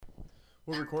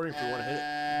We're recording if you want to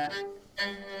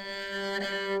hit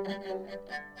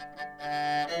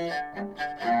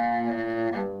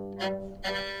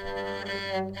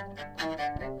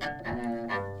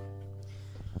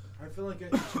I feel like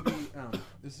it should be.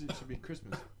 Should be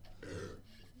Christmas.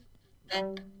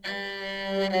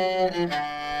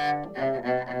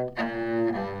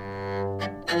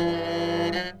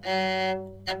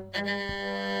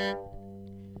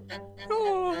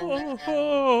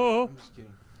 I'm just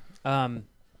kidding.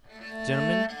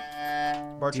 Gentlemen,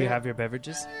 Bar do you chant? have your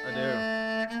beverages? I do.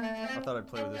 I thought I'd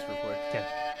play with this real quick. Okay.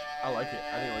 I like it.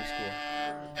 I think it looks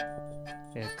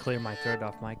cool. Yeah, clear my throat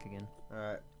off mic again. All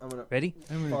right. I'm going to... Ready?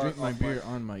 I'm gonna Far drink my off beer mic.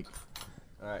 on mic.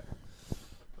 All right.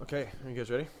 Okay. Are you guys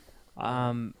ready?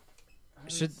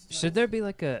 Should there be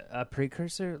like a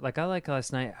precursor? Like I like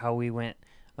last night how we went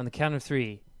on the count of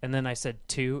 3, and then I said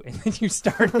 2, and then you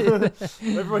started.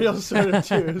 Everybody else started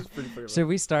too. It was pretty funny. Should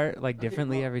we start like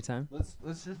differently well, every time? Let's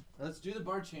do the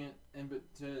bar chant, and but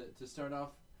to start off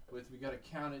with, we gotta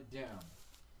count it down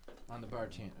on the bar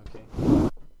chant, okay?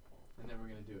 And then we're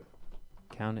gonna do it.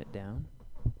 Count it down.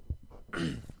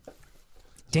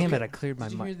 Damn it! I cleared my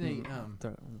Did you mic. hear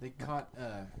throat. they caught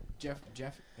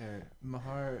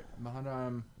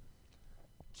Maharam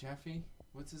Jaffe?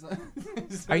 What's his name?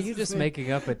 Are you just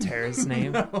making up a terrorist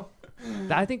name? No.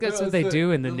 I think that's No, what it's they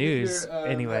do in the leader, news.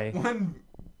 Anyway, that one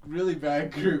really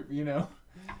bad group, you know.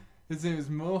 His name is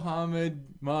Mohammed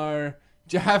Mar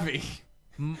Jaffe.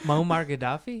 Muammar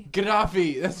Gaddafi.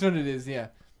 Gaddafi, that's what it is. Yeah,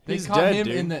 they He's caught dead, him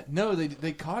dude. in the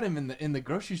they caught him in the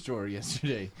grocery store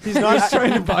yesterday. He's He not was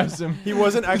trying to buy some. He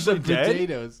wasn't actually some dead?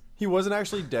 Potatoes. He wasn't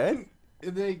actually dead?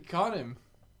 They caught him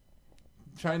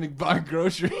trying to buy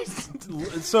groceries.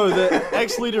 So the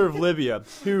ex-leader of Libya,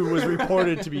 who was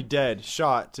reported to be dead,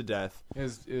 shot to death. It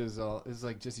was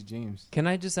like Jesse James. Can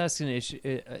I just ask an issue?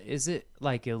 Is it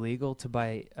like illegal to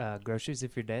buy groceries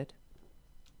if you're dead?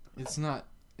 It's not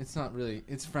really.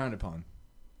 It's frowned upon.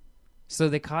 So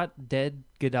they caught dead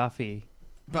Gaddafi,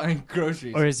 Buying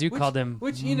groceries, or as you called him,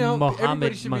 which you know, Mohammed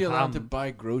everybody should be allowed to Mohammed-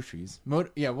 buy groceries.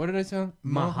 Yeah, what did I say?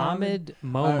 Mohammed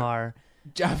Muammar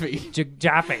Jaffe.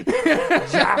 Jaffe.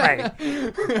 Jaffe.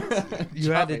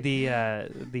 You added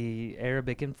the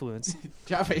Arabic influence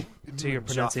Jaffe. to your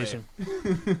Jaffe. pronunciation.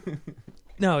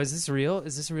 No, is this real?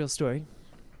 Is this a real story?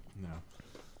 No.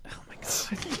 Oh my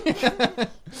god!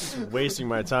 Wasting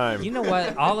my time. You know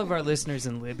what? All of our listeners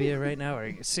in Libya right now are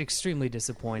extremely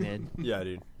disappointed. Yeah,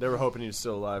 dude. They were hoping he was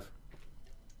still alive.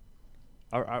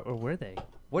 Or were they?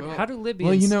 What? Well- How do Libyans?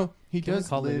 Well, you know, he Can we does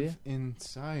call live Libya?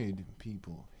 inside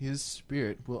people. His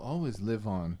spirit will always live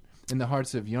on in the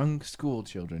hearts of young school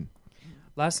children.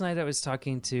 Last night I was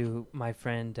talking to my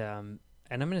friend, and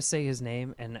I'm going to say his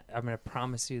name, and I'm going to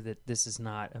promise you that this is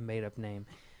not a made-up name.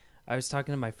 I was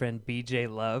talking to my friend BJ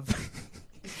Love,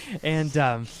 and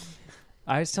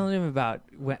I was telling him about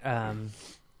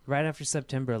right after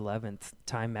September 11th,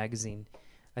 Time magazine,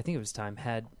 I think it was Time,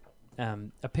 had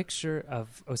a picture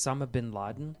of Osama bin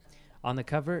Laden on the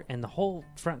cover, and the whole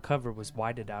front cover was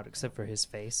whited out except for his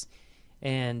face.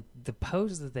 And the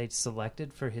pose that they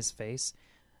selected for his face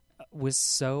was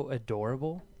so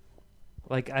adorable.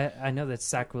 Like, I know that's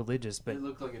sacrilegious, but It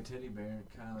looked like a teddy bear,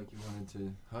 kind of like you wanted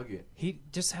to hug it. he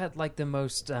just had like the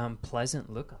most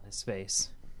pleasant look on his face.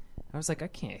 I was like, I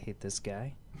can't hate this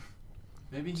guy.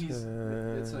 Maybe he's.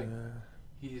 It's like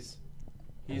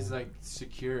he's like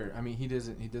secure. I mean, he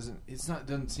doesn't.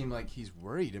 Doesn't seem like he's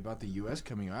worried about the U.S.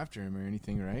 coming after him or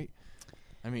anything, right?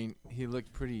 I mean, he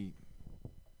looked pretty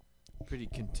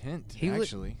content,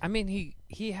 actually. I mean,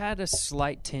 he had a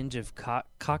slight tinge of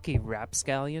cocky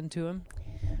rapscallion to him,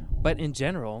 but in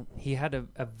general, he had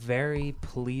a very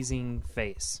pleasing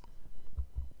face.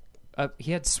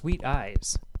 He had sweet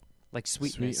eyes, like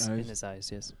sweetness Sweet in eyes. his eyes.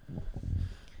 Yes.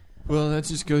 Well, that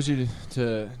just goes you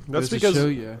to That's goes to because show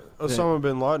you that- Osama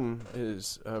bin Laden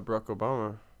is Barack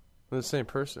Obama. They're the same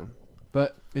person.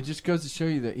 But it just goes to show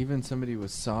you that even somebody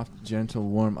with soft, gentle,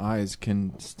 warm eyes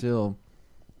can still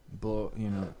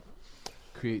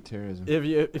create terrorism.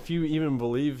 If you even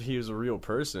believe he was a real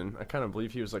person, I kind of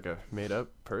believe he was like a made-up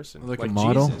person. Like a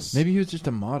model? Jesus. Maybe he was just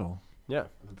a model Yeah.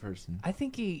 of a person. I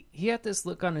think he had this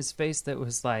look on his face that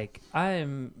was like,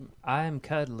 I'm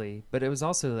cuddly, but it was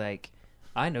also like,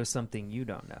 I know something you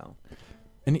don't know.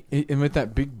 And with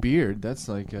that big beard, that's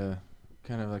like a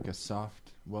kind of like a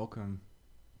soft welcome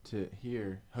to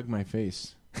here, hug my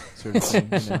face sort of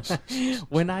thing. You know?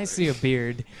 When I see a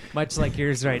beard, much like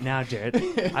yours right now, Jared,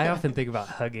 I often think about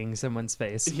hugging someone's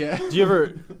face. Yeah. Do you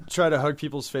ever try to hug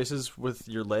people's faces with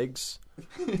your legs?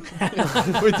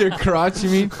 With your crotch, you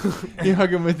mean? You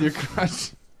hug them with your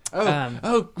crotch.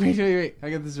 Oh, wait. I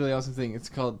got this really awesome thing. It's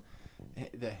called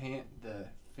the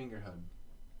finger hug.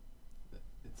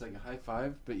 It's like a high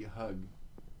five, but you hug.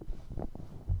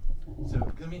 So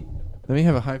let me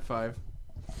have a high five.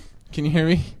 Can you hear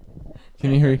me?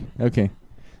 Can you hear me? Okay.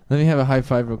 Let me have a high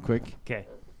five real quick, Okay.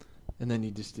 and then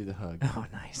you just do the hug. Oh,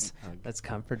 nice. Hug. That's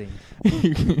comforting.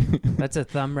 That's a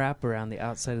thumb wrap around the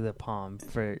outside of the palm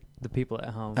for the people at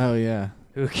home. Oh yeah.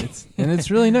 Who can And it's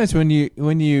really nice when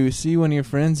you see one of your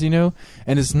friends, and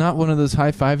it's not one of those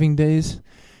high-fiving days.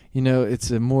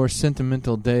 It's a more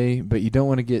sentimental day, but you don't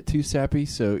want to get too sappy,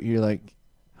 so you're like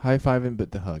high-fiving,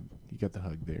 but the hug. You got the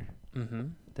hug there. Mm-hmm.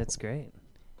 That's great.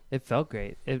 It felt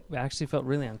great. It actually felt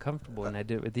really uncomfortable when I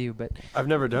did it with you, but I've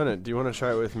never done it. Do you want to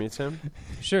try it with me, Tim?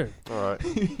 sure. All right.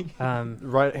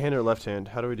 Right hand or left hand?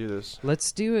 How do we do this?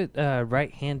 Let's do it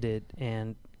right-handed,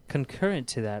 and concurrent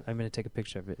to that, I'm going to take a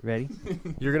picture of it. Ready?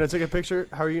 You're going to take a picture?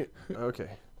 How are you?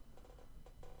 Okay.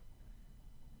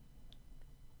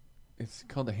 It's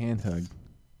called a hand hug.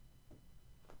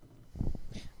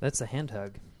 That's a hand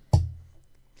hug.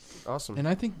 Awesome. And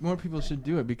I think more people should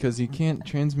do it because you can't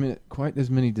transmit quite as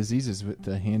many diseases with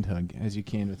the hand hug as you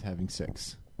can with having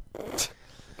sex. Because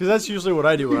that's usually what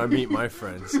I do when I meet my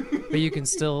friends. But you can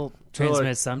still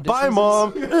transmit some Bye, diseases.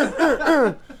 Mom.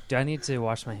 Do I need to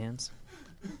wash my hands?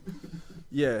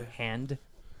 Yeah. Hand?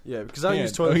 Yeah, because I don't Yeah.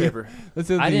 use toilet Oh, yeah. paper. That's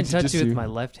the other I thing didn't to touch just it with do. my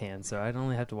left hand, so I'd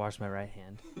only have to wash my right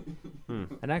hand. Hmm.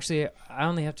 And actually, I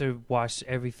only have to wash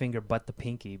every finger but the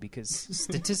pinky because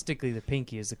statistically the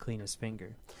pinky is the cleanest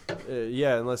finger.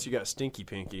 Yeah, unless you got stinky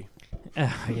pinky.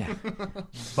 Yeah.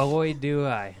 Boy, do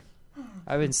I.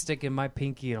 I've been sticking my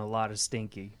pinky in a lot of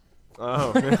stinky.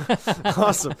 Oh,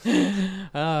 awesome.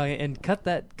 And cut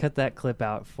that clip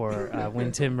out for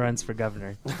when Tim runs for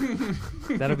governor.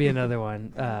 That'll be another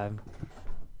one.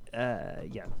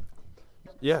 Yeah.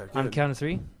 Yeah, On good. count of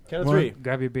three, Count of three.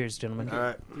 grab your beers, gentlemen. All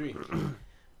right. 3.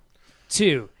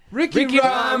 2. Ricky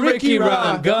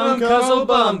Rom, gum cuzzle,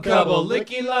 bum cubble,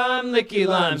 licky lime,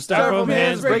 styrofoam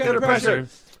hands, break under pressure.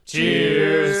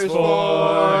 Cheers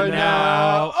for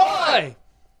now. Oi!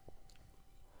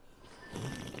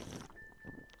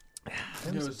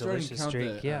 That was a delicious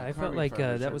drink. Yeah, I felt like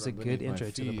that was a good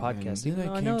intro to the podcast. Even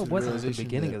though I know it wasn't the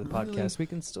beginning of the podcast, we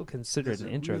can still consider it an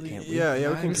intro, can't we? Yeah,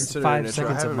 we can Just consider it an 5 intro.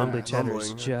 seconds I of haven't mumbly chatter is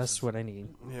mumbling. just what I need.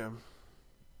 Yeah.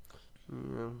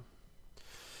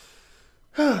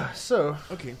 So,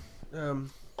 Okay. I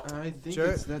think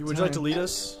Jarrett, it's that would you like to time. lead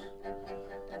us?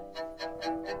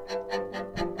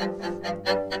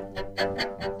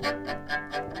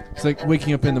 It's like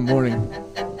waking up in the morning.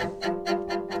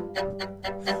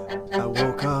 I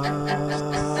woke up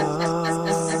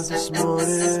this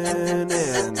morning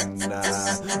and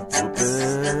I opened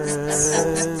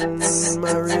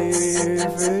my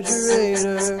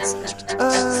refrigerator. I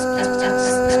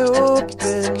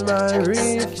opened my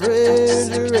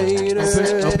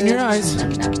refrigerator. Open your eyes.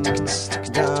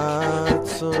 Got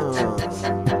some.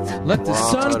 Let the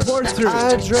sun pour through.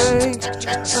 I drank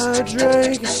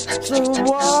some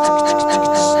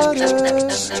water.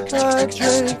 I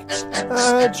drank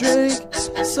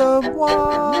some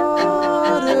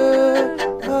water.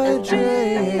 I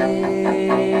drank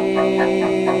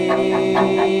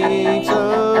some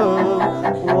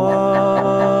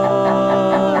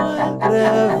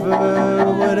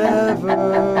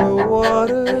whatever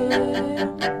water.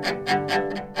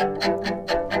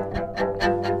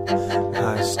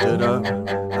 I stood up,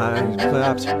 I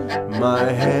clapped my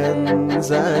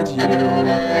hands at you.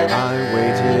 I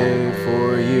waited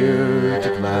for you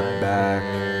to clap back.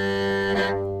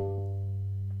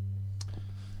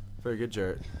 Very good,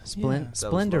 Jarrett.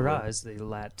 Splendora, as the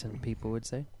Latin people would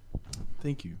say.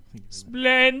 Thank you.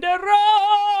 Splendora!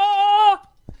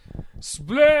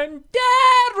 Splendora!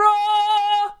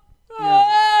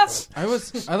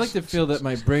 I like to feel that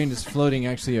my brain is floating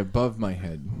actually above my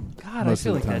head. God, most I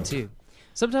feel of like the that too.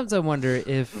 Sometimes I wonder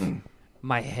if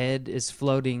my head is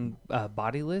floating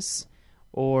bodiless,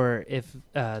 or if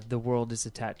the world is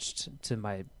attached to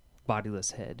my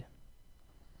bodiless head.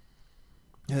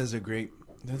 That's a great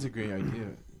idea,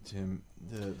 Tim.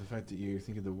 The fact that you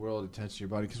think of the world attached to your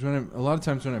body, because a lot of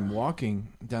times when I'm walking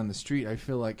down the street, I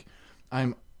feel like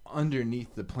I'm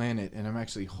underneath the planet and I'm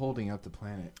actually holding out the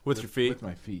planet With your feet? With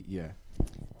my feet, yeah.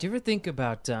 Do you ever think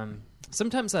about?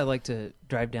 Sometimes I like to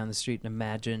drive down the street and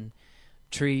imagine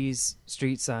trees,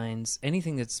 street signs,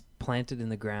 anything that's planted in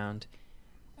the ground.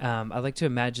 I like to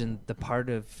imagine the part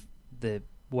of the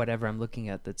whatever I'm looking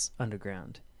at that's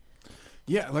underground.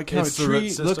 Yeah, like how It's a the root tree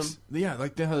system? looks. Yeah,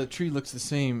 like how the tree looks the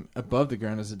same above the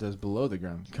ground as it does below the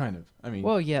ground. Kind of. I mean,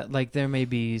 Well, yeah, like there may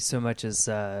be so much as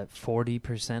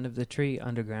 40% of the tree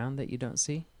underground that you don't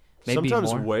see. Maybe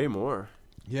Sometimes more. way more.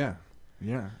 yeah,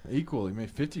 equally,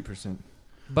 maybe 50%.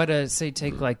 But say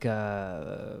take like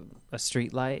a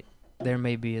street light. There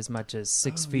may be as much as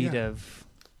 6 feet of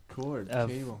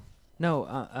cable.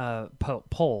 No,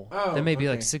 pole. Oh, there may be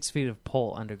like okay. 6 feet of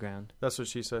pole underground. That's what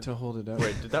she said. To hold it up.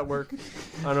 Wait, did that work?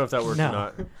 I don't know if that worked No. or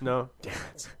not. No? Damn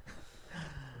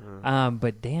it.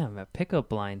 But damn, a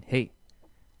pickup line. Hey,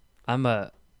 I'm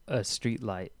a street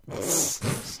light.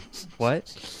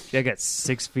 What? Yeah, I got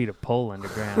 6 feet of pole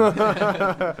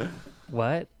underground.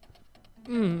 What?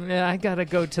 Yeah, I gotta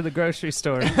go to the grocery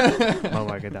store.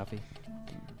 Muammar Gaddafi.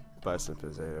 Buy some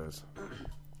potatoes.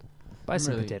 Buy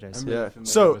some potatoes. I'm really Yeah. familiar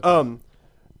So, with it.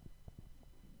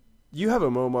 you have a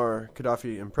Muammar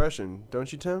Gaddafi impression,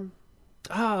 don't you, Tim?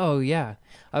 Oh yeah,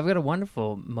 I've got a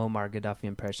wonderful Muammar Gaddafi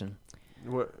impression.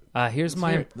 What? Here's Let's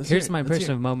my hear it. Let's here's hear it. my Let's impression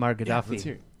hear of Muammar Yeah, Gaddafi. let's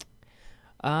hear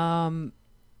it.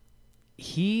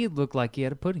 He looked like he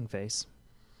had a pudding face.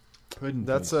 Pudding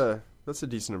That's face. a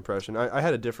decent impression. I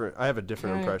have a different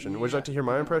impression. Would you like to hear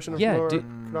my impression of Yeah,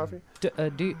 Muammar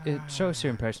Gaddafi? Show us your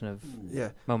impression of Yeah.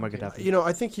 Muammar Gaddafi. You know,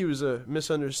 I think he was a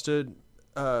misunderstood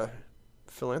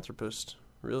philanthropist,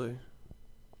 really.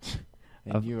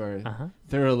 And you are Uh-huh.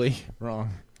 thoroughly wrong.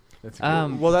 That's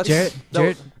good. Well, that's Jared,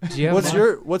 do you have what's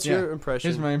one? your Yeah. impression?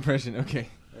 Here's my impression. Okay.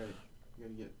 All right. We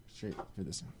gotta get straight for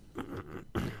this one.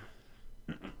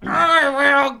 I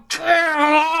will kill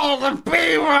all the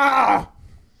people.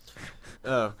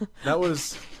 Oh, that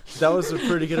was a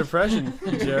pretty good impression,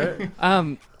 Jarrett.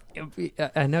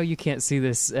 I know you can't see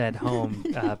this at home,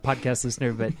 podcast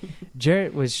listener, but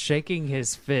Jarrett was shaking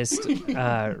his fist,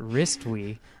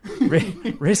 wristly.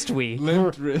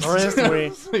 Limp wrist.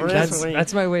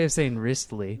 That's my way of saying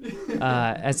wristly,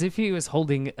 as if he was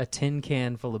holding a tin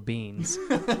can full of beans,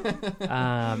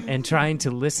 and trying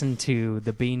to listen to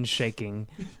the beans shaking,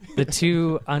 the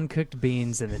two uncooked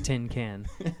beans in the tin can.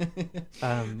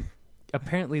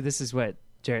 Apparently, this is what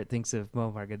Jarrett thinks of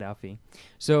Muammar Gaddafi.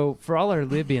 So, for all our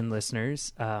Libyan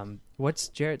listeners, what's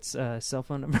Jarrett's cell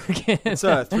phone number again? It's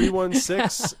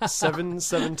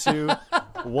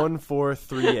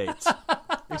 316-772-1438.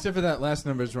 Except for that last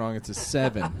number is wrong. It's a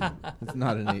 7. It's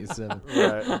not an 8.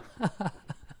 7.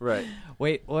 Right.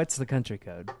 Wait, what's the country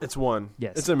code? It's 1.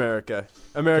 Yes. It's America.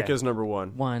 America's number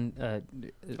 1. Area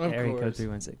code course.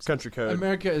 316. Country code.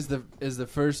 America is the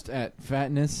first at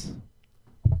fatness.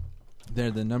 They're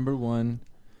the number 1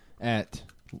 at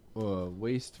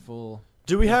wasteful.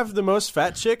 Do we have the most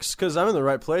fat chicks? Because I'm in the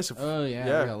right place. Oh yeah,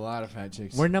 Yeah. we got a lot of fat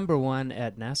chicks. We're number 1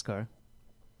 at NASCAR.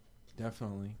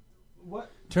 Definitely. What?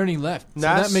 Turning left. So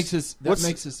Nas- that makes us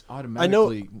what's-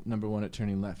 automatically number 1 at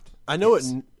turning left. I know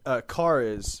what car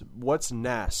is. What's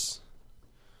NAS?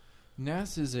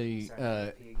 NAS is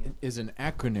an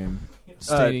acronym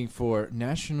stating for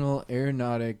National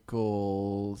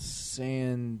Aeronautical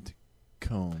Sandcomb.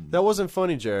 That wasn't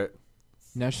funny, Jarrett.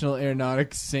 National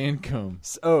Aeronautics Sandcomb.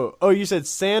 Oh, you said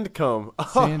Sandcomb. Oh,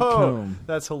 Sandcomb.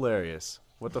 that's hilarious.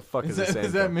 What the fuck is a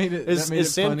Sandcomb? That made it? Is that made it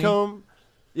funny? Sandcomb?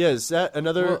 Yeah, is that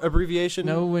another Well, abbreviation?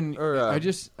 No, when Or, I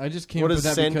just came what up does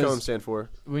with that Sandcomb because stand for?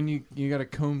 when you got to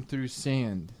comb through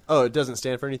sand. Oh, it doesn't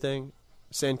stand for anything.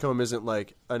 Sandcomb isn't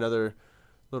like another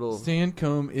little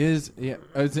Sandcomb is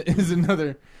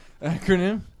another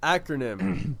acronym.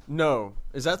 acronym. No,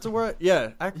 is that the word?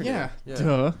 Yeah, acronym. Yeah.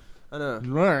 Duh. I know.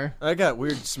 Blur. I got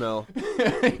weird smell.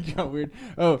 It got weird.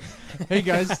 Oh, hey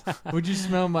guys, would you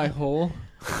smell my whole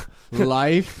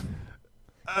life?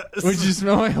 Would you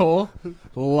smell my whole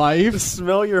life?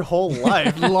 Smell your whole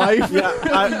life. Life? Yeah,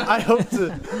 I hope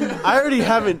to. I already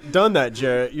haven't done that,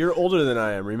 Jarrett. You're older than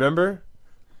I am. Remember?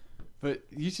 But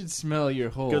you should smell your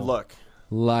whole Good luck.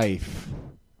 life.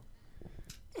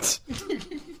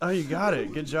 Oh, you got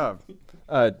it. Good job.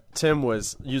 Tim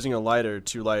was using a lighter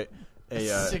to light a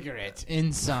cigarette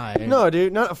inside. No,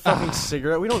 dude, not a fucking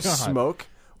cigarette. We don't God. smoke.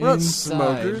 We're Inside.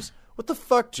 not smokers. What the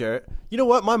fuck, Jarrett? You know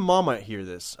what? My mom might hear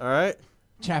this. All right.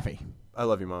 Chaffee. I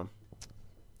love you, Mom.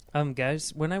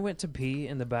 Guys, when I went to pee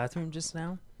in the bathroom just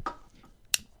now,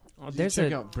 Did you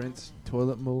check out Brent's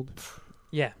toilet mold?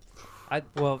 Yeah.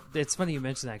 Well, it's funny you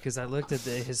mention that because I looked at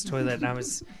his toilet and I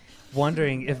was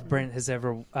wondering if Brent has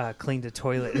ever cleaned a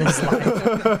toilet in his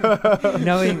life.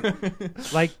 Knowing,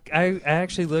 like, I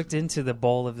actually looked into the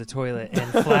bowl of the toilet and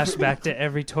flashed back to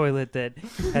every toilet that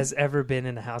has ever been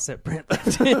in a house that Brent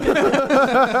lived in.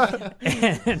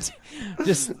 And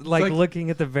just, like, looking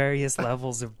at the various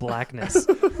levels of blackness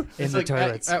in the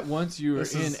toilets. At once you were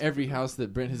in every house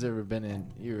that Brent has ever been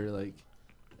in. You were like...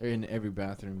 Or in every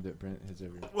bathroom that Brent has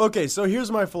ever... Okay, so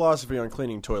here's my philosophy on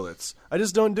cleaning toilets. I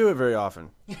just don't do it very often.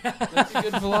 That's a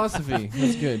good philosophy.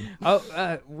 That's good.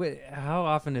 How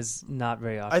often is not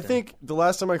very often? I think the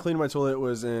last time I cleaned my toilet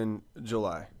was in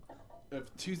July.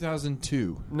 Of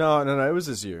 2002. No, it was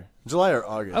this year. July or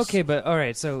August. Okay, but all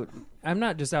right, so I'm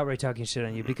not just outright talking shit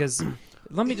on you because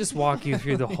let me just walk you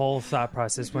through the whole thought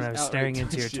process when I was staring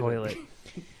into your toilet.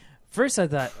 First, I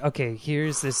thought, okay,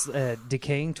 here's this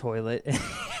decaying toilet.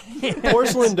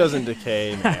 Porcelain doesn't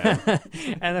decay, man.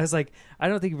 And I was like, I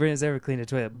don't think Brent has ever cleaned a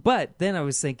toilet. But then I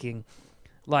was thinking,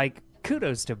 like,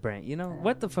 kudos to Brent. You know,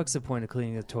 what the fuck's the point of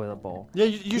cleaning a toilet bowl? Yeah,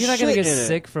 You're not going to get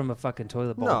sick from a fucking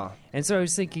toilet bowl. No. And so I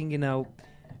was thinking, you know,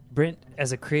 Brent,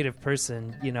 as a creative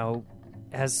person, you know,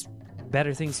 has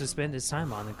better things to spend his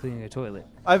time on than cleaning a toilet.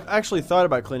 I've actually thought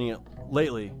about cleaning it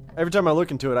lately. Every time I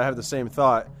look into it, I have the same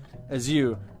thought as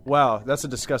you. Wow, that's a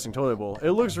disgusting toilet bowl.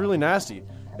 It looks really nasty.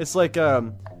 It's like, I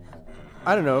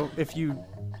don't know, if you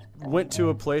went to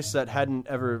a place that hadn't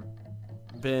ever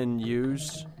been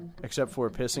used except for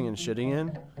pissing and shitting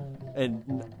in,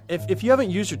 and if you haven't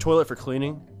used your toilet for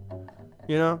cleaning,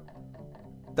 you know,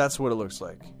 that's what it looks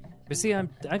like. But see, I'm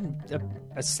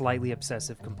a slightly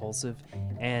obsessive compulsive,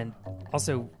 and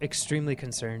also extremely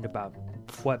concerned about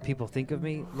what people think of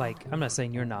me. Like, I'm not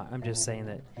saying you're not. I'm just saying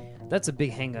that that's a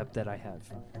big hang up that I have.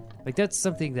 Like, that's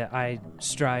something that I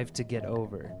strive to get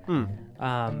over.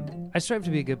 I strive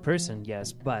to be a good person,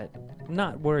 yes, but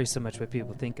not worry so much what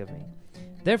people think of me.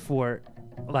 Therefore,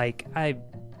 like, I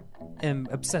am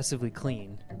obsessively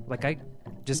clean. Like, I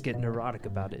just get neurotic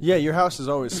about it. Yeah, your house is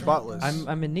always spotless.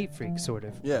 I'm a neat freak, sort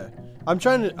of. Yeah, I'm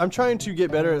trying to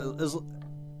get better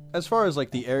as far as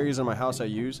like the areas in my house I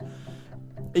use.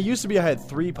 It used to be I had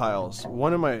 3 piles.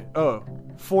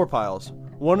 4 piles.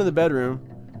 One in the bedroom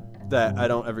that I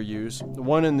don't ever use.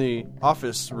 One in the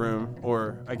office room,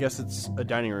 or I guess it's a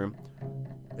dining room.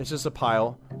 It's just a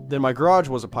pile. Then my garage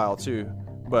was a pile too,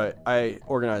 but I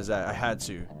organized that. I had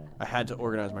to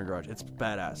organize my garage. It's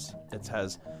badass. It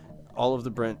has all of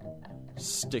the Brent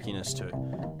stickiness to it.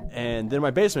 And then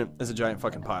my basement is a giant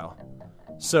fucking pile.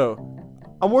 So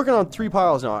I'm working on 3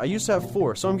 piles now. I used to have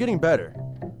 4, so I'm getting better.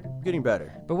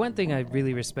 But one thing I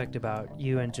really respect about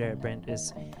you and Jarrett Brent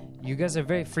is you guys are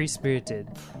very free-spirited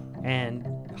and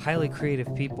highly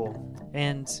creative people.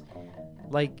 And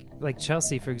like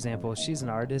Chelsea, for example, she's an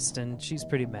artist and she's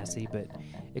pretty messy, but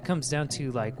it comes down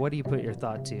to, like, what do you put your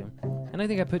thought to? And I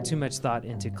think I put too much thought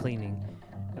into cleaning.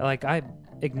 Like, I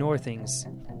ignore things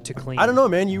to clean. I don't know,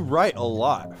 man. You write a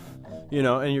lot, you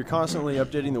know, and you're constantly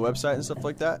updating the website and stuff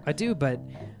like that. I do, but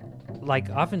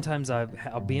like oftentimes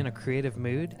I'll be in a creative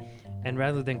mood, and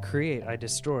rather than create, I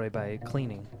destroy by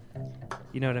cleaning.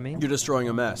 You know what I mean? You're destroying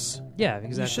a mess. Yeah,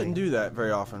 exactly. You shouldn't do that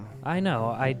very often. I know.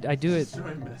 I do it.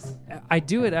 I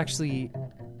do it actually.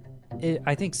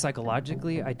 I think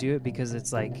psychologically I do it because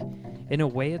it's like, in a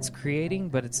way, it's creating,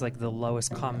 but it's like the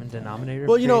lowest common denominator.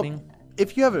 Well, of you creating. know,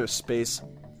 if you have a space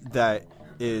that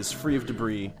is free of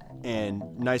debris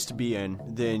and nice to be in,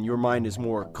 then your mind is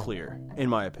more clear, in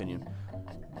my opinion.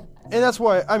 And that's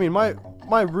why, I mean,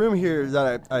 my room here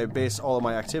that I base all of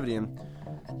my activity in,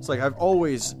 it's like I've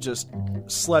always just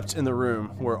slept in the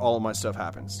room where all of my stuff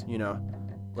happens, you know?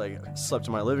 Like, slept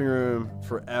in my living room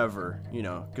forever, you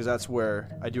know, because that's where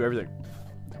I do everything.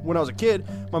 When I was a kid,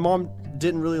 my mom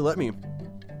didn't really let me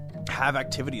have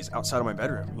activities outside of my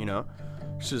bedroom, you know?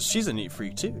 She's a neat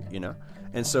freak too, you know?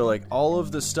 And so, like, all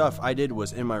of the stuff I did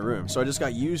was in my room. So I just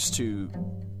got used to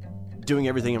doing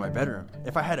everything in my bedroom.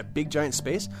 If I had a big, giant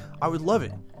space, I would love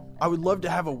it. I would love to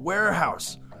have a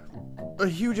warehouse. A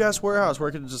huge-ass warehouse where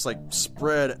I could just, like,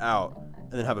 spread out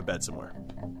and then have a bed somewhere.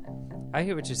 I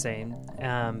hear what you're saying.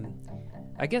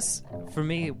 I guess for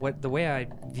me, the way I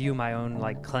view my own,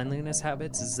 like, cleanliness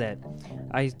habits is that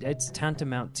it's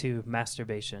tantamount to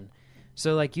masturbation.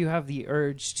 So, like, you have the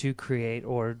urge to create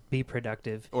or be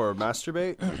productive. Or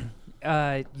masturbate?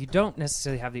 You don't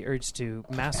necessarily have the urge to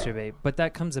masturbate, but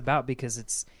that comes about because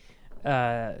it's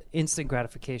instant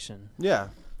gratification. Yeah.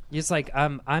 It's like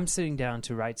I'm sitting down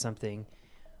to write something,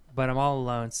 but I'm all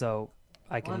alone, so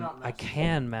I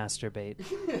can masturbate.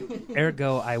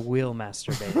 Ergo, I will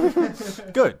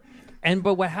masturbate. Good.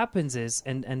 But what happens is,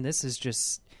 and this is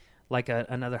just like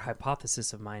another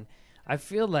hypothesis of mine, I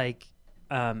feel like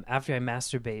after I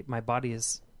masturbate, my body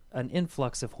is an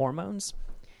influx of hormones.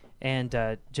 And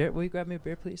Jarrett, will you grab me a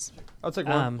beer, please? I'll take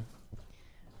one.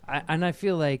 I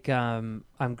feel like I'm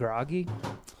groggy.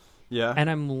 Yeah. And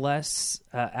I'm less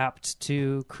apt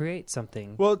to create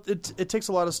something. Well, it takes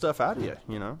a lot of stuff out of you,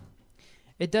 you know?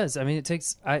 It does. I mean, it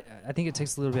takes. I think it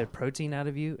takes a little bit of protein out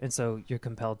of you, and so you're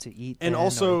compelled to eat. And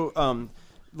also,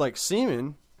 like,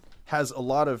 semen has a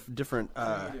lot of different...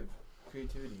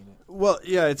 creativity in it. Well,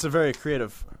 yeah, it's a very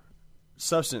creative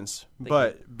substance,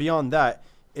 but beyond that,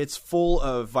 it's full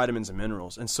of vitamins and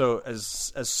minerals. And so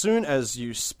as soon as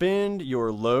you spend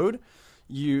your load,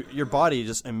 your body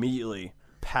just immediately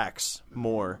packs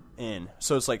more in.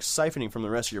 So it's like siphoning from the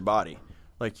rest of your body,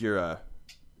 like your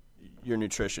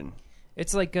nutrition.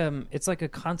 It's like a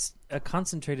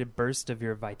concentrated burst of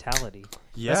your vitality.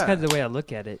 Yeah. That's kind of the way I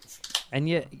look at it. And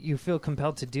yet you feel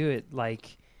compelled to do it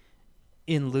like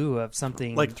in lieu of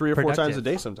something Like 3 or 4 times a productive.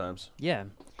 day sometimes. Yeah.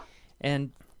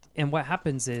 And what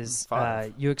happens is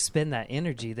 5. you expend that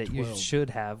energy that you 12. should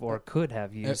have or could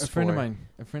have used A friend of for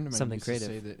mine something used creative.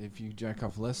 to say that if you jack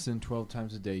off less than 12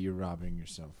 times a day, you're robbing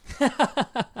yourself.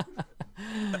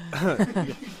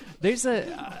 There's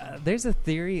a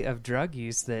theory of drug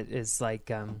use that is like,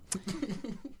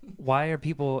 why are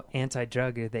people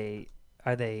anti-drug?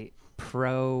 Are they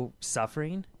pro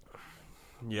suffering?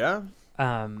 Yeah.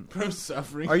 Pro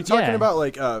suffering. Are you talking Yeah. about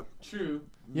like True.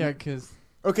 Yeah, because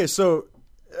okay, so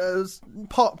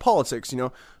politics,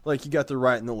 like you got the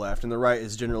right and the left, and the right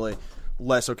is generally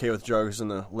less okay with drugs, and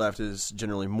the left is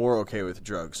generally more okay with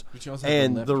drugs. But you also have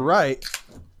And the left the right,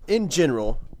 in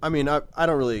general, I mean, I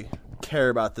don't really care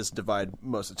about this divide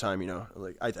most of the time.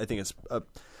 Like I think it's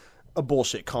a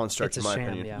bullshit construct It's in a my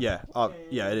sham, opinion. yeah.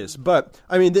 Yeah, it is. But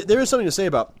I mean, there is something to say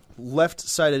about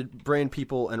left-sided brain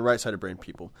people and right-sided brain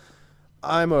people.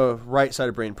 I'm a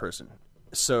right-sided brain person,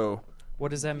 so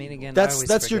What does that mean again? I that's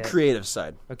always your forget. creative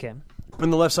side. Okay.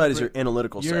 And the left side is your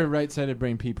analytical You're side. right-sided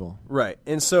brain people. Right.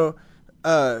 And so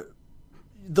the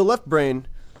left brain,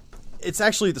 it's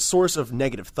actually the source of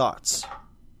negative thoughts.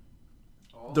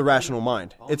 The rational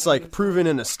mind. It's like proven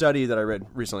in a study that I read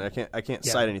recently. I can't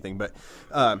Yeah. cite anything, but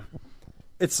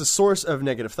it's the source of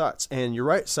negative thoughts. And your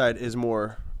right side is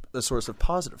more the source of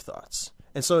positive thoughts.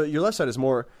 And so your left side is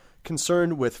more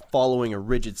concerned with following a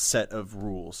rigid set of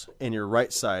rules, and your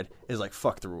right side is like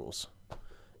fuck the rules.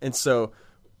 And so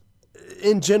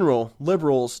in general,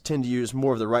 liberals tend to use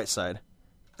more of the right side,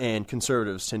 and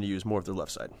conservatives tend to use more of the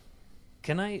left side.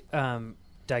 Can I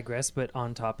digress, but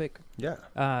on topic? Yeah.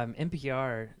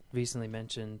 NPR recently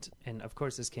mentioned, and of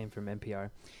course this came from NPR,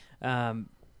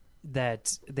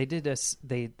 that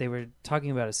they were talking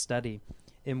about a study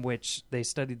in which they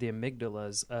studied the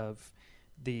amygdalas of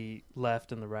the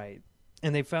left and the right,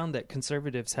 and they found that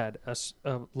conservatives had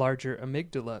a larger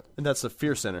amygdala. And that's the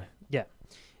fear center. Yeah,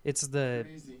 it's the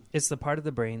part of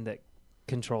the brain that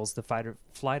controls the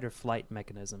flight or flight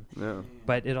mechanism, Yeah.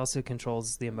 but it also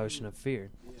controls the emotion of fear.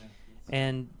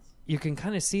 And you can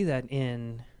kind of see that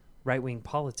in right-wing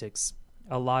politics.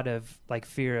 A lot of like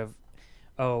fear of,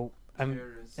 I'm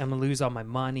gonna lose all my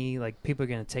money. Like people are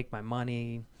gonna take my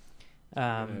money.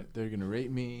 They're gonna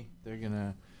rape me. They're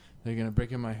gonna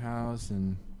break in my house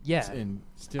and Yeah. and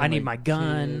steal I need my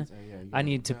gun. kids. Yeah, you I got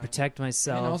need to that. protect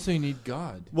myself. And also, you need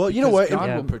God. Well, you know Because what? God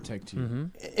Yeah. will protect you. hmm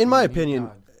In my You need opinion,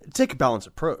 God. take a balanced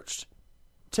approach.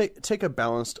 Take a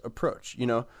balanced approach.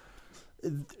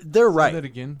 They're right. that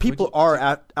again. People What'd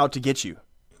are out to get you.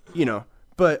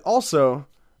 But also,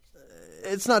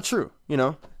 it's not true.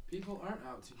 People aren't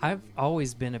out to. I've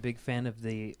always been a big fan of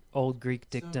the old Greek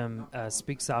dictum,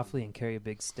 speak softly and carry a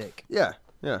big stick. Yeah.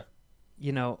 Yeah.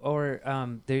 Or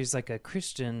there's like a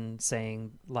Christian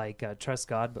saying like, trust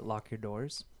God, but lock your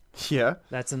doors. Yeah.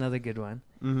 That's another good one.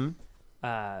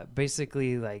 Mm-hmm.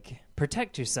 Basically, like,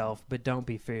 protect yourself, but don't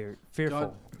be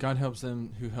fearful. God helps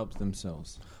them who help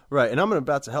themselves. Right. And I'm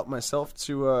about to help myself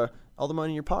to all the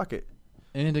money in your pocket.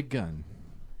 And a gun.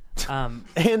 Um,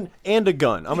 And a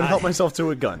gun. I'm going to help myself to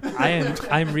a gun.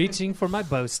 I'm reaching for my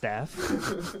bow staff,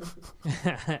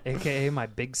 aka my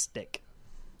big stick.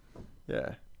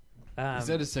 Yeah. Is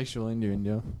that a sexual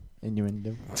innuendo?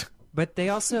 But they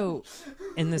also,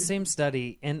 in the same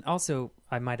study, and also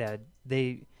I might add,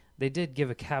 they did give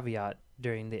a caveat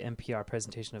during the NPR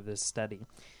presentation of this study.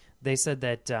 They said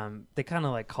that they kind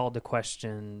of like called to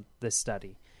question this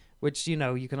study, which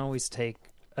you can always take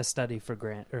a study for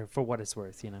for what it's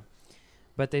worth,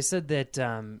 But they said that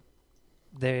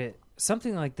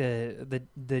something like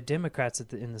the Democrats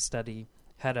in the study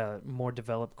had a more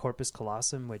developed corpus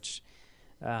callosum, which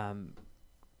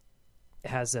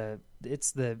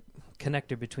it's the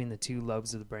connector between the two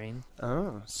lobes of the brain.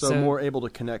 Oh, so more able to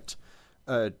connect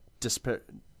disparate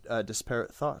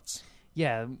thoughts.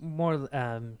 Yeah, more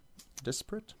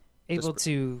Disparate? able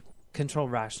to control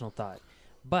rational thought.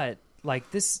 But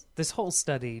like this whole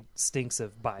study stinks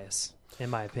of bias, in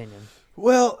my opinion.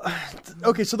 Well,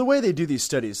 okay, so the way they do these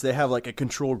studies, they have like a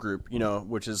control group,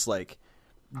 which is like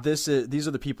these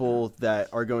are the people that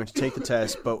are going to take the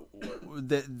test, but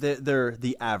they're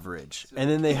the average. And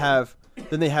then they have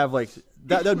like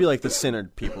that would be like the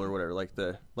centered people or whatever, like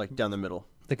down the middle.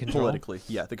 The control? Politically,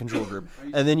 yeah, the control group.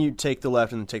 And then you take the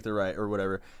left and take the right or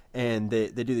whatever, and they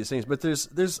do these things. But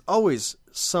there's always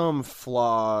some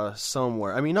flaw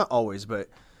somewhere. I mean, not always, but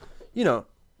you know,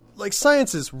 like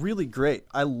science is really great.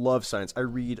 I love science. I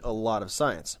read a lot of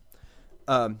science.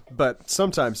 But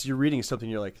sometimes you're reading something,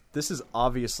 you're like, this is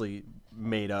obviously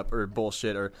made up or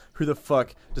bullshit, or who the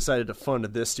fuck decided to fund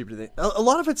this stupid thing. A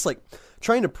lot of it's like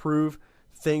trying to prove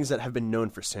things that have been known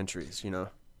for centuries, you know?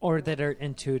 Or that are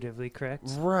intuitively correct.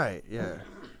 Right, yeah.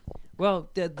 Well,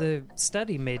 the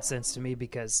study made sense to me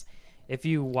because if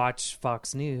you watch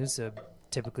Fox News, a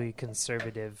typically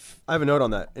conservative I have a note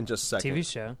on that in just a second. TV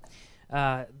show,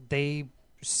 they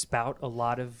spout a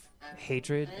lot of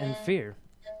hatred and fear.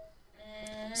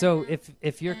 So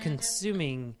if you're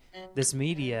consuming this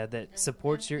media that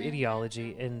supports your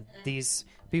ideology, and these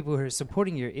people who are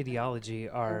supporting your ideology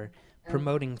are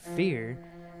promoting fear,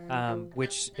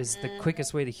 which is the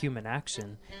quickest way to human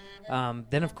action,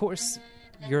 then of course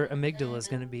your amygdala is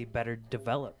going to be better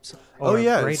developed, or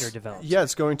greater developed. Yeah,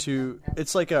 it's going to.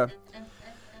 It's like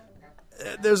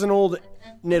there's an old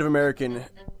Native American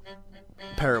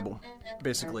parable,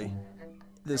 basically.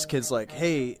 This kid's like,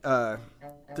 hey,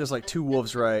 there's like two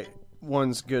wolves, right?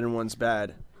 One's good and one's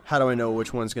bad. How do I know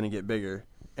which one's going to get bigger?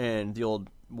 And the old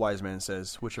wise man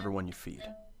says, whichever one you feed.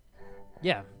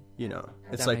 Yeah. You know,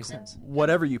 it's That like makes sense.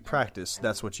 whatever you practice,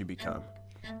 that's what you become.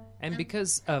 And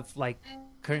because of like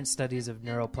current studies of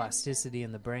neuroplasticity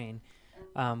in the brain,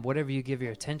 whatever you give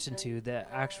your attention to, the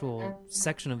actual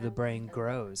section of the brain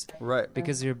grows. Right.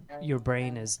 Because your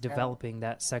brain is developing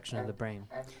that section of the brain.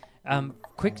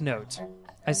 Quick note.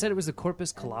 I said it was the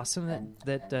corpus callosum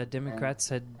that Democrats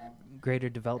had greater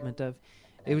development of.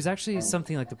 It was actually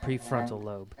something like the prefrontal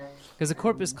lobe. Because the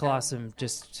corpus callosum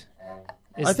just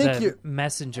is I think the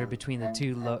messenger between the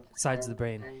two sides of the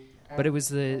brain. But it was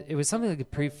something like the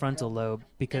prefrontal lobe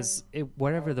because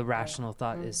whatever the rational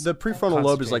thought is. The prefrontal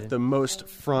lobe is like concentrated. the most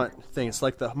front thing. It's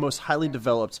like the most highly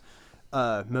developed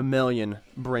mammalian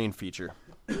brain feature.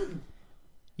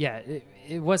 Yeah,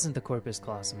 it wasn't the corpus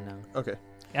callosum, no. Okay.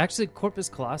 Actually, corpus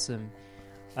callosum,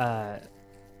 a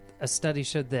study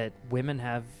showed that women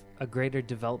have a greater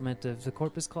development of the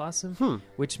corpus callosum,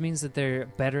 which means that they're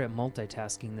better at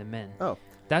multitasking than men. Oh.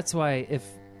 That's why if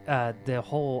the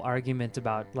whole argument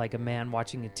about like a man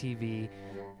watching a TV,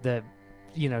 the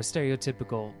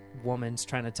stereotypical woman's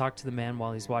trying to talk to the man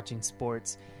while he's watching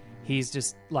sports, he's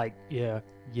just like, yeah,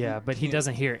 but he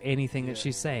doesn't hear anything that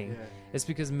she's saying. Yeah. It's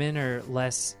because men are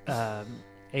less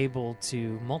able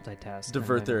to multitask. than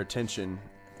Divert their women. attention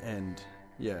and,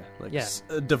 Yeah.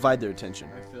 divide their attention.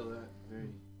 I feel that very.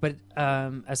 But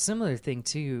a similar thing,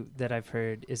 too, that I've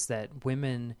heard is that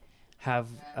women have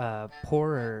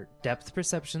poorer depth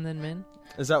perception than men.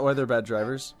 Is that why they're bad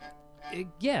drivers?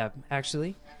 Yeah,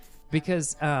 actually.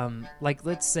 Because, like,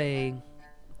 let's say...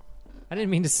 I didn't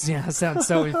mean to sound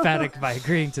so emphatic by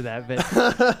agreeing to that, but...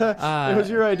 It was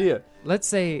your idea. Let's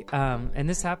say, and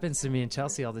this happens to me in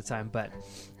Chelsea all the time, but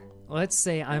let's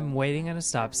say I'm waiting at a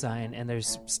stop sign and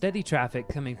there's steady traffic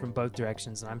coming from both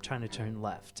directions and I'm trying to turn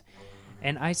left.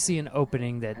 And I see an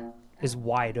opening that is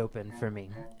wide open for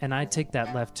me. And I take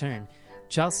that left turn.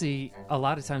 Chelsea, a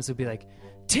lot of times, will be like,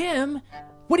 Tim,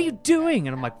 what are you doing?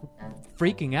 And I'm like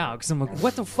freaking out because I'm like,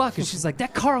 what the fuck? And she's like,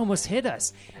 that car almost hit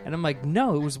us. And I'm like,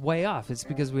 no, it was way off. It's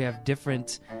because we have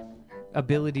different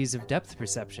abilities of depth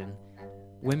perception.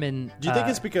 Women... Do you think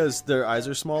it's because their eyes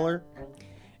are smaller?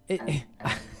 I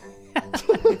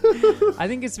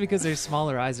think it's because their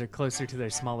smaller eyes are closer to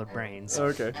their smaller brains.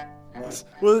 Okay.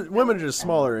 Well, women are just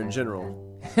smaller in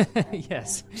general.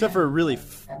 Yes. Except for really,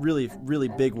 really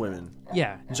big women.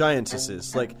 Yeah.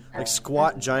 Giantesses. Like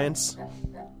squat giants.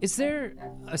 Is there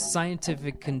a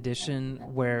scientific condition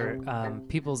where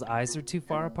people's eyes are too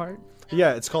far apart?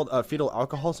 Yeah, it's called fetal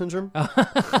alcohol syndrome.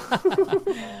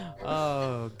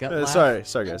 Oh, gut laugh.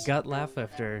 Sorry, guys. Gut laugh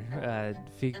after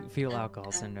fetal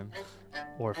alcohol syndrome.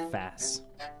 Or FAS.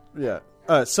 Yeah.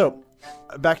 So,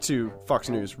 back to Fox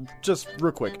News. Just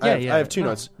real quick. Yeah, I have two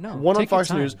notes. No, one on take your Fox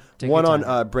time. News, Take one your on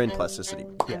time. brain plasticity.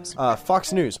 Yes.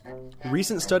 Fox News.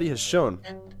 Recent study has shown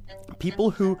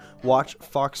people who watch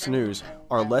Fox News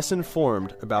are less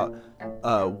informed about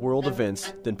world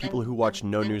events than people who watch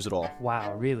no news at all.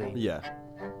 Wow, really? Yeah.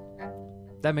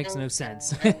 That makes no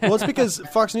sense. Well, it's because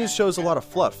Fox News shows a lot of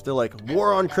fluff. They're like,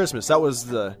 War on Christmas. That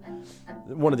was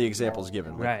one of the examples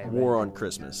given. Like, Right, War on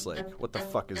Christmas. Like, what the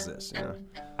fuck is this? You know?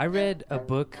 I read a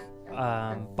book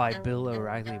by Bill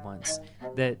O'Reilly once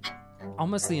that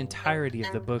almost the entirety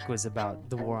of the book was about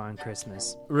the war on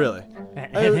Christmas. Really?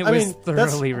 And it was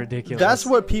thoroughly ridiculous. That's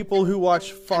what people who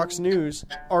watch Fox News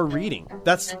are reading.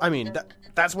 That's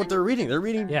what they're reading. They're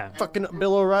reading Yeah. fucking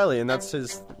Bill O'Reilly, and that's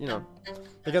his,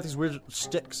 they got these weird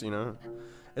sticks,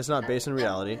 It's not based in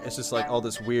reality. It's just like all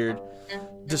this weird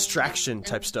distraction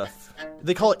type stuff.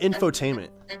 They call it infotainment.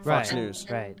 Fox News.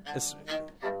 Right. It's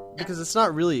because it's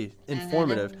not really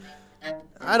informative.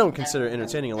 I don't consider it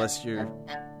entertaining unless you're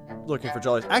looking for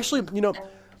jollies. Actually,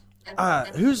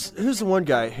 who's the one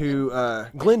guy who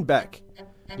Glenn Beck?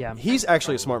 Yeah. He's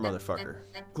actually a smart motherfucker.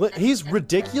 He's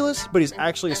ridiculous, but he's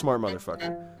actually a smart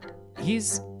motherfucker.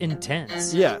 He's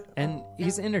intense. Yeah. And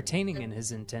he's entertaining in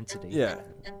his intensity. Yeah.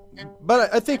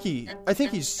 But I think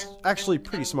he's actually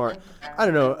pretty smart. I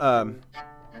don't know.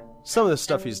 Some of the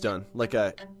stuff he's done, like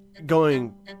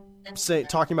talking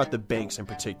about the banks in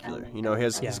particular.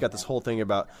 He's got this whole thing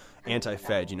about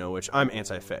anti-Fed. Which I'm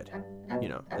anti-Fed.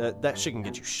 That shit can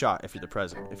get you shot if you're the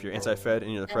president. If you're anti-Fed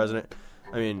and you're the president,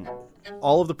 I mean,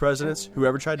 all of the presidents who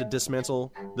ever tried to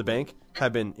dismantle the bank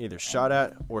have been either shot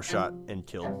at or shot and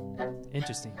killed.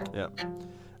 Interesting. Yeah.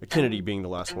 Kennedy being the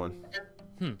last one.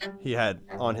 He had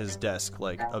on his desk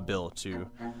like a bill to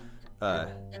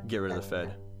get rid of the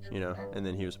Fed, and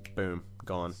then he was boom,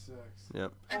 gone.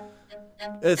 Yep.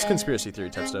 It's conspiracy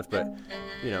theory type stuff, but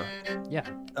Yeah.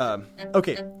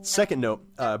 Okay. Second note: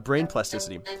 brain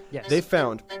plasticity. Yes. They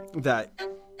found that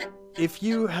if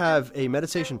you have a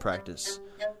meditation practice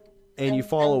and you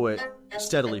follow it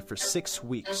steadily for 6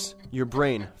 weeks, your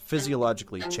brain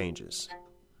physiologically changes.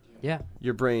 Yeah.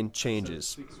 Your brain changes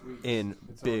 6 weeks. in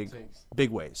That's all it takes. big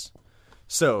ways.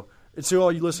 So, to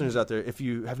all you listeners out there, if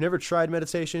you have never tried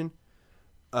meditation,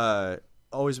 if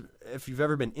you've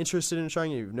ever been interested in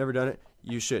trying it, you've never done it,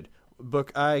 you should.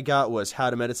 Book I got was How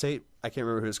to Meditate. I can't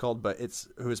remember who it's called, but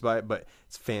who it's by, but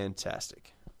it's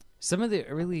fantastic. Some of the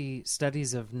early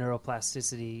studies of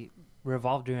neuroplasticity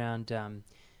revolved around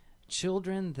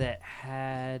children that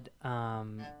had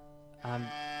I'm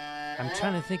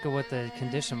trying to think of what the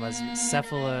condition was,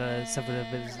 cephalitis,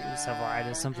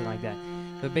 something like that.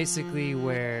 But basically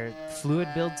where fluid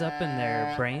builds up in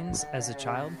their brains as a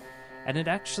child, and it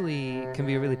actually can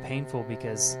be really painful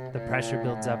because the pressure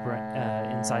builds up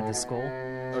inside the skull.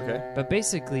 Okay. But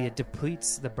basically it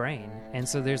depletes the brain, and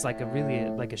so there's like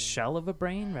a shell of a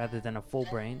brain rather than a full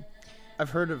brain. I've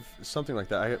heard of something like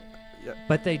that.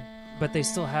 But they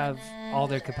still have all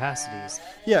their capacities.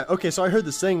 Yeah, okay, so I heard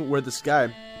this thing where this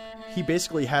guy, he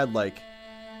basically had like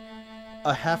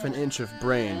a half an inch of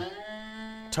brain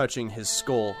touching his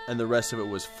skull, and the rest of it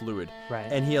was fluid. Right.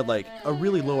 And he had like a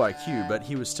really low IQ, but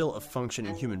he was still a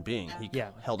functioning human being. He Yeah.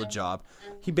 held a job.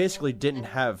 He basically didn't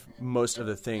have most of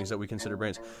the things that we consider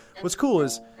brains. What's cool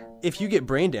is if you get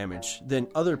brain damage, then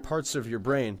other parts of your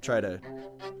brain try to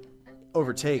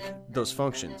overtake those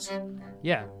functions.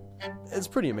 Yeah. It's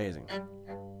pretty amazing.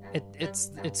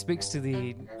 It speaks to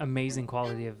the amazing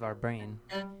quality of our brain.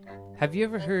 Have you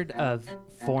ever heard of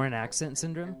foreign accent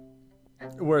syndrome?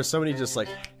 Where somebody just like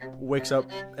wakes up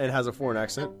and has a foreign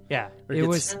accent. Yeah, Or it gets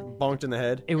was bonked in the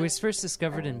head. it was first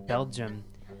discovered in Belgium.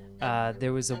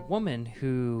 There was a woman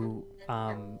who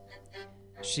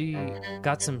she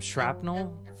got some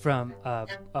shrapnel from a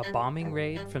bombing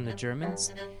raid from the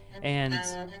Germans, and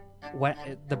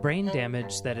the brain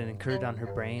damage that it incurred on her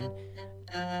brain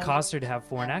caused her to have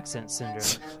foreign accent syndrome.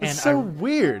 And It's so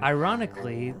weird.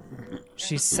 ironically,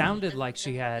 she sounded like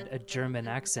she had a German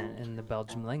accent in the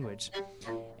Belgian language,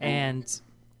 and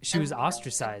she was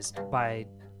ostracized by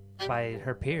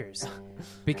her peers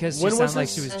because she When was sounded like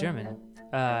this? she was German.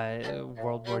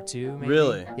 World War II, maybe.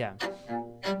 Really? Yeah.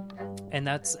 And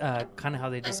that's kind of how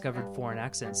they discovered foreign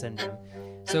accent syndrome.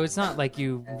 So it's not like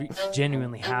you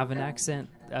genuinely have an accent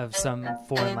of some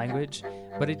foreign language,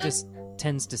 but it just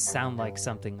tends to sound like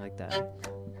something like that.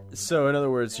 So in other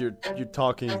words, you're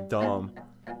talking dumb.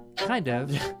 Kind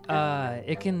of.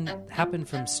 It can happen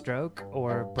from stroke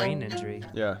or brain injury.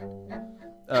 Yeah.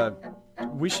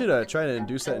 We should try to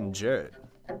induce that in Jarrett.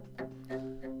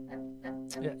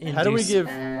 How do we give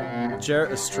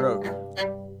Jarrett a stroke?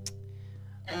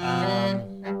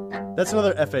 That's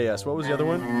another FAS. What was the other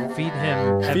one? Feed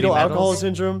him heavy Fetal metals. alcohol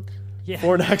syndrome? Yeah.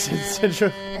 Foreign accent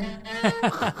syndrome?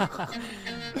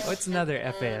 What's another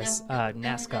FAS?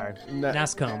 NASCAR.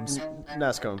 NASCOMs.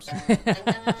 NASCOMs.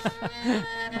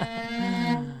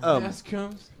 Yes,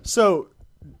 comes. So,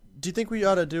 do you think we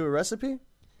ought to do a recipe?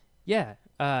 Yeah.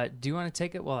 Do you want to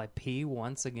take it while I pee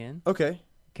once again? Okay.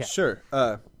 'Kay. Sure.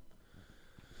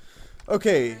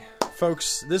 Okay,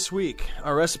 folks, this week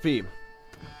our recipe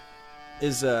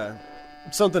is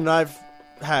something I've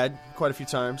had quite a few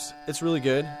times. It's really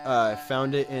good. I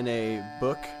found it in a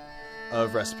book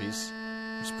of recipes.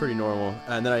 It's pretty normal,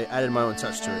 and then I added my own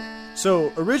touch to it.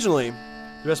 So originally,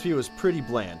 the recipe was pretty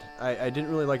bland. I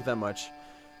didn't really like it that much.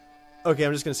 Okay,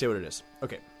 I'm just going to say what it is.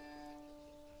 Okay.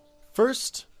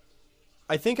 First,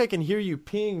 I think I can hear you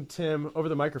peeing, Tim, over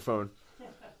the microphone.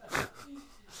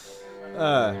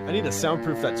 I need to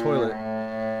soundproof that toilet.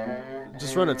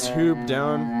 Just run a tube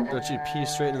down, let you pee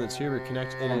straight into the tube or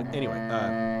connect in it. Anyway,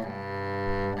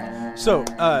 so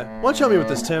why don't you help me with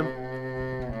this, Tim?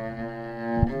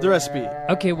 The recipe.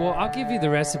 Okay, well, I'll give you the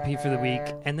recipe for the week,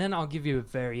 and then I'll give you a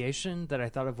variation that I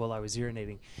thought of while I was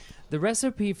urinating. The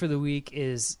recipe for the week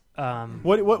is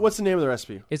What's the name of the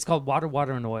recipe? it's called water,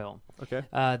 water, and oil. Okay.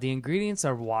 The ingredients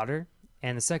are water,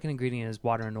 and the second ingredient is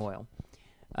water and oil.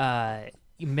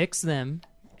 You mix them,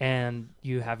 and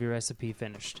you have your recipe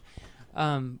finished.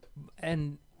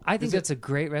 And I think that's a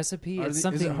great recipe. It's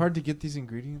something. Is it hard to get these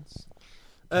ingredients?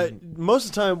 Most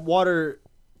of the time, water,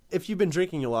 if you've been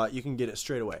drinking a lot, you can get it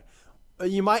straight away.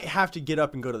 You might have to get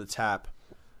up and go to the tap.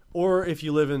 Or if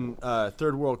you live in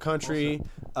third world country,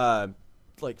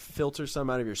 like filter some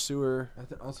out of your sewer.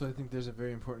 I think there's a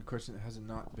very important question that has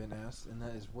not been asked, and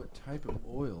that is what type of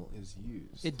oil is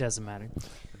used. It doesn't matter.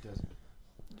 It doesn't.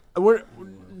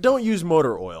 Don't use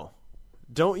motor oil.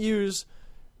 Don't use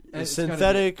It's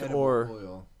synthetic gotta be or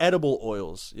oil. edible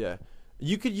oils. Yeah,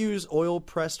 you could use oil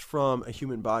pressed from a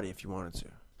human body if you wanted to.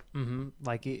 Mm-hmm.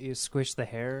 Like you squish the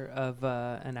hair of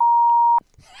an.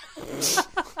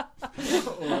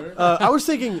 I was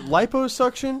thinking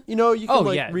liposuction. You know, you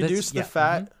can reduce the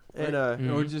fat and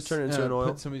or just turn it into an oil.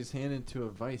 Put somebody's hand into a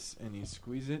vice and you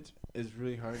squeeze it. It's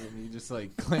really hard, and you just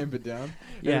like clamp it down.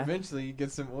 Yeah. And eventually, you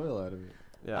get some oil out of it.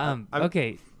 Yeah.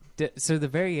 Okay, so the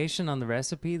variation on the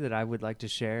recipe that I would like to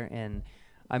share, and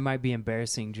I might be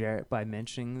embarrassing Jarrett by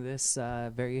mentioning this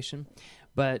variation,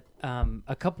 but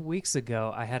a couple weeks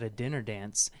ago I had a dinner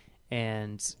dance,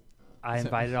 and I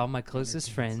invited all my closest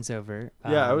friends over.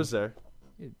 Yeah, I was there.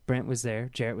 Brent was there.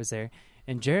 Jarrett was there.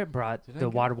 And Jarrett brought the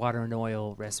water, water, and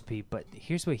oil recipe, but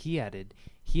here's what he added.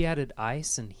 He added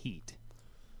ice and heat.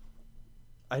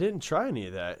 I didn't try any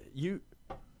of that.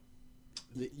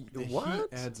 The what? heat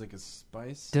adds like a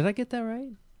spice. Did I get that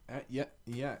right? Yeah,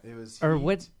 it was Or heat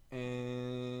what-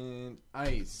 and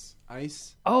ice.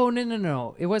 Oh,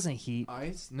 no. It wasn't heat.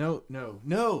 Ice? No.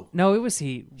 No, it was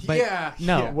heat. But Yeah,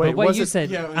 No, yeah. but Wait, what was you it- said,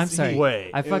 yeah, it was I'm sorry. heat.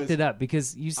 Wait. I It fucked was it up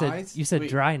because you said ice? said Wait.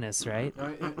 dryness, right?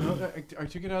 I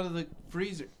took it out of the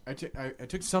freezer. I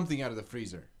took something out of the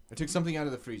freezer.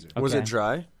 Was it Okay.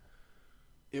 dry?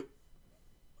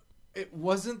 It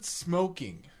wasn't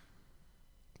smoking.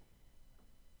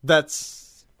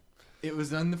 That's It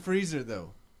was in the freezer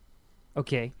though.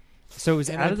 Okay. So it was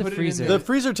And out I of the put it in freezer. the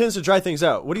freezer tends to dry things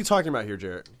out. What are you talking about here,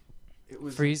 Jarrett? It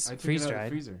was Freeze- I took freeze it out of dried? the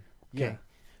freezer. Okay. Yeah.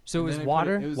 So it And was then I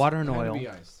water, put it- water and it had to oil. be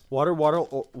ice.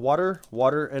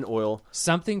 Water, and oil.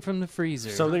 Something from the freezer.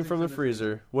 Something from the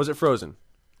freezer. Was it frozen?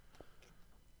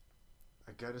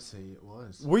 I gotta say it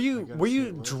was. Were I you gotta say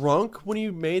it was. drunk when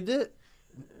you made it?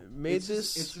 It's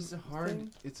just a hard.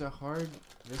 It's a hard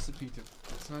recipe to.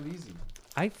 It's not easy.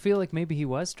 I feel like maybe he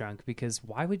was drunk because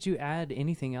why would you add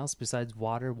anything else besides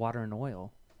water, water, and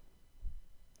oil?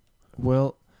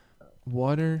 Well,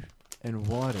 water and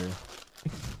water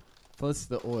plus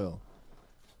the oil.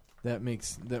 That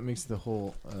makes the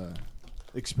whole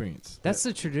experience. That's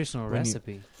the traditional when you-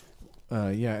 recipe.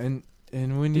 Yeah, and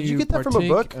when Did you you get that from a partake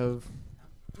book? Of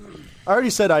I already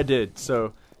said I did,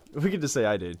 so we could just say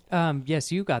I did.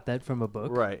 Yes, you got that from a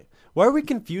book. Right. Why are we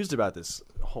confused about this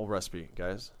whole recipe,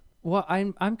 guys? Well,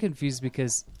 I'm confused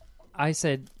because I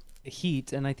said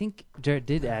heat, and I think Jared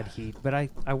did add heat, but I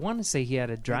want to say he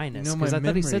added dryness You know, because my I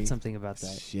thought he said memory- something about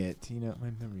that. shit, my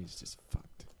memory is just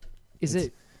fucked. Is It's-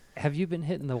 it? Have you been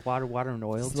hitting the water, water, and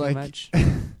oil It's too like- much?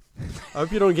 I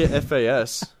hope you don't get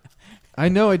FAS. I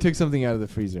know I took something out of the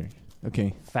freezer.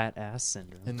 Okay, Fat ass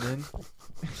syndrome. and then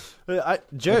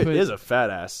Jarrett put- is a fat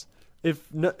ass.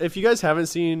 If you guys haven't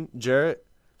seen Jarrett,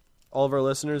 all of our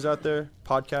listeners out there,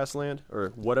 podcast land or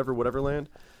whatever land,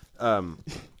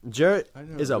 Jarrett I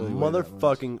don't is a really weigh that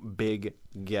motherfucking big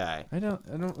guy. I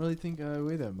don't really think I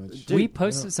weigh that much. Dude, we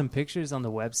posted some pictures on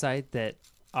the website that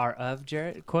are of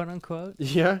Jarrett, quote unquote.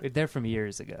 Yeah, They're from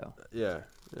years ago. yeah.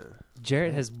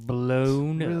 Jarrett has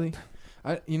blown Really,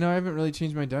 I haven't really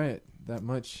changed my diet that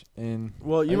much, and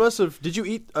Well, you I- must have. Did you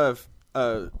eat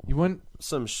you want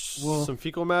some Well, some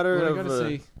fecal matter? what I of,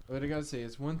 gotta say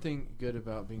is one thing good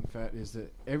about being fat is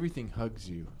that everything hugs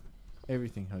you.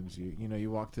 Everything hugs you. You know,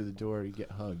 you walk through the door, you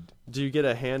get hugged. Do you get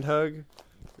a hand hug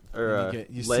or And a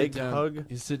you leg sit down, hug?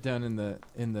 You sit down in the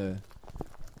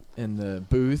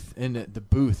booth, and the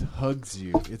booth hugs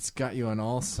you. It's got you on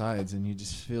all sides, and you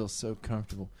just feel so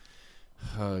comfortable,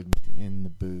 hugged in the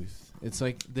booth. It's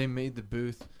like they made the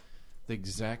booth the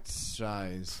exact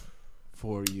size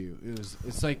for you.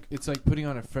 It's like putting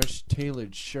on a fresh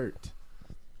tailored shirt,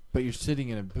 but you're sitting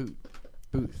in a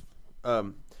booth.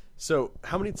 So,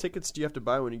 how many tickets do you have to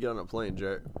buy when you get on a plane,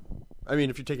 Jarrett? I mean,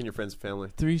 if you're taking your friends and family.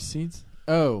 3 seats?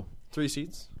 Oh. 3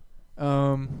 seats?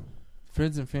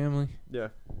 Friends and family. Yeah.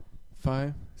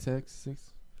 5, 6.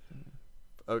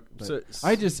 So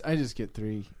I just get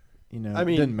 3. You know, I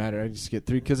mean, it doesn't matter. I just get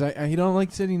 3 because I don't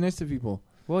like sitting next to people.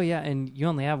 Well, yeah, and you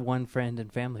only have one friend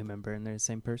and family member, and they're the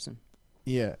same person.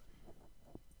 Yeah.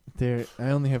 I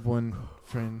only have one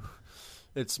friend.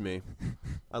 It's me.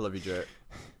 I love you, Jarrett.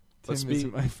 Tim is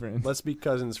my friend. Let's be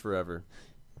cousins forever.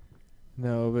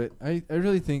 No, but I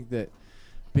really think that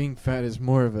being fat is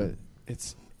more of a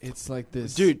it's like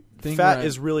this. Dude, thing fat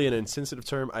is really an insensitive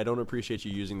term. I don't appreciate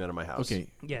you using that in my house. Okay,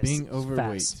 Yes, being it's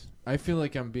overweight. fast. I feel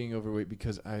like I'm being overweight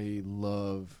because I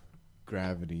love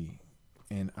gravity,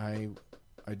 and I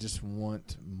just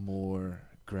want more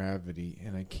gravity,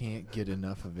 and I can't get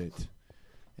enough of it.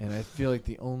 And I feel like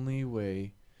the only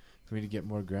way for me to get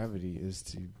more gravity is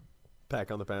to Pack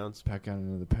on the pounds. pack out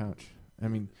another pouch. I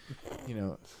mean,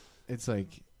 it's like,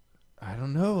 I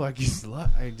don't know. I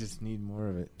just need more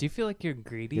of it. Do you feel like you're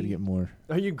greedy? Gotta get more.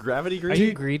 Are you gravity Are greedy?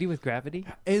 you greedy with gravity?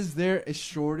 Is there a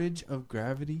shortage of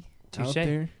gravity out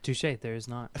there? Touche. There is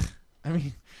not. I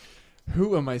mean,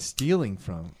 who am I stealing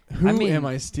from? Who am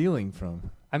I stealing from?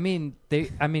 I mean,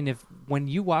 if when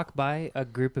you walk by a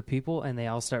group of people and they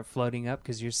all start floating up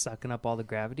because you're sucking up all the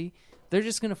gravity, they're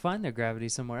just gonna find their gravity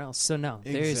somewhere else. So no,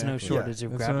 there is no Exactly. shortage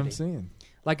of That's gravity. what I'm saying.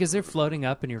 Like, as they're floating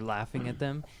up and you're laughing at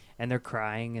them and they're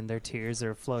crying and their tears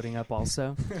are floating up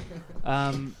also,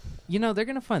 they're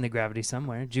going to find the gravity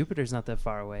somewhere. Jupiter's not that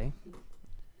far away.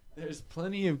 There's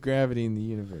plenty of gravity in the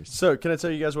universe. So, can I tell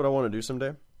you guys what I want to do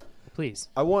someday? Please.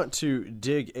 I want to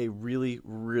dig a really,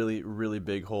 really, really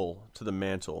big hole to the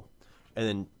mantle,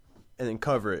 and then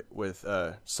cover it with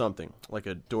something like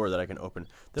a door that I can open.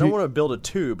 Then I want to build a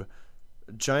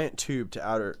giant tube to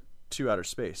outer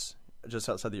space, just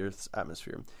outside the Earth's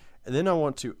atmosphere, and then I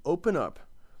want to open up,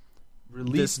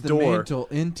 Release this the door mantle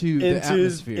into the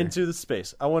atmosphere. into the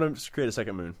space. I want to create a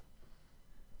second moon.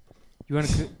 You want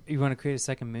to create a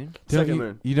second moon? Second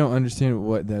moon. You don't understand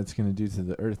what that's going to do to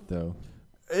the Earth, though.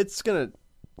 It's gonna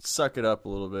suck it up a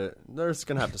little bit. The Earth's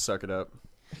gonna have to suck it up.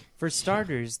 For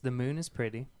starters, the moon is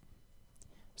pretty.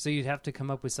 So you'd have to come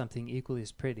up with something equally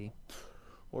as pretty.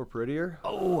 Or prettier.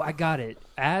 Oh, I got it.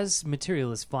 As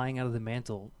material is flying out of the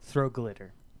mantle, throw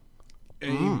glitter.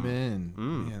 Amen.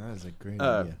 Mm. Yeah, that is a great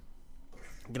idea.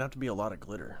 Gonna have to be a lot of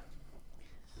glitter.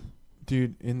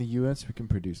 Dude, in the U.S., we can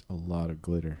produce a lot of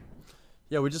glitter.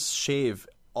 Yeah, we just shave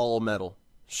all metal.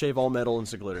 Shave all metal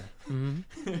into glitter.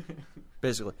 Mm-hmm.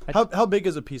 Basically. How big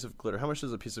is a piece of glitter? How much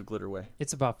does a piece of glitter weigh?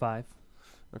 It's about 5.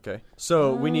 Okay.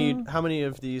 So we need how many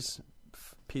of these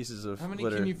pieces of How many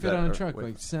glitter can you fit that on a are- truck? wait,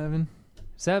 Like 7?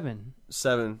 7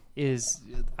 7. is,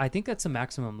 I think that's a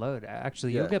maximum load.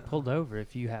 Actually, Yeah. you'll get pulled over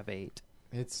if you have 8.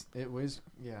 It weighs,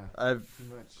 yeah, I've too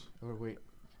much. Or wait.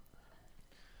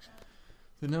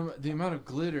 The amount of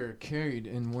glitter carried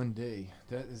in one day,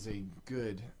 that is a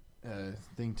good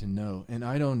thing to know. And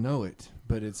I don't know it,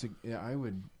 but I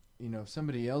would, if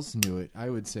somebody else knew it, I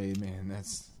would say, man,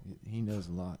 he knows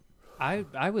a lot.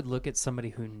 I would look at somebody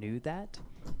who knew that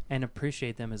and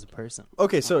appreciate them as a person.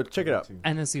 Okay, so check it out.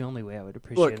 And that's the only way I would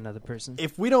appreciate Look, another person.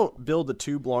 If we don't build the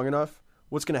tube long enough,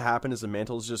 what's going to happen is the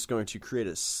mantle is just going to create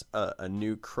a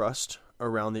new crust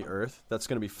around the Earth that's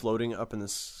going to be floating up in the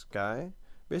sky,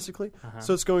 basically.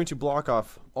 So it's going to block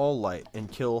off all light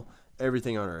and kill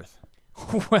everything on Earth.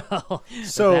 Well,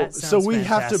 So that sounds we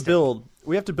have to fantastic. build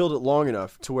it long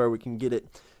enough to where we can get it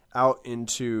out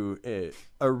into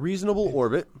a reasonable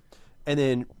orbit, and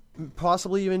then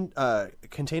possibly even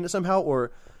contain it somehow,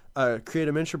 or create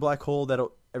a miniature black hole that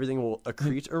everything will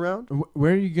accrete around.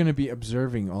 Where are you going to be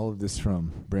observing all of this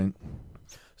from, Brent?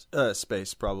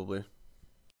 Space, probably.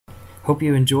 Hope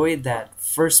you enjoyed that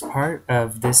first part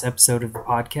of this episode of the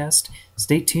podcast.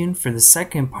 Stay tuned for the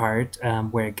second part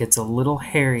where it gets a little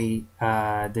hairy.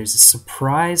 There's a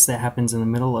surprise that happens in the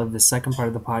middle of the second part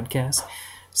of the podcast.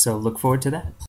 So look forward to that.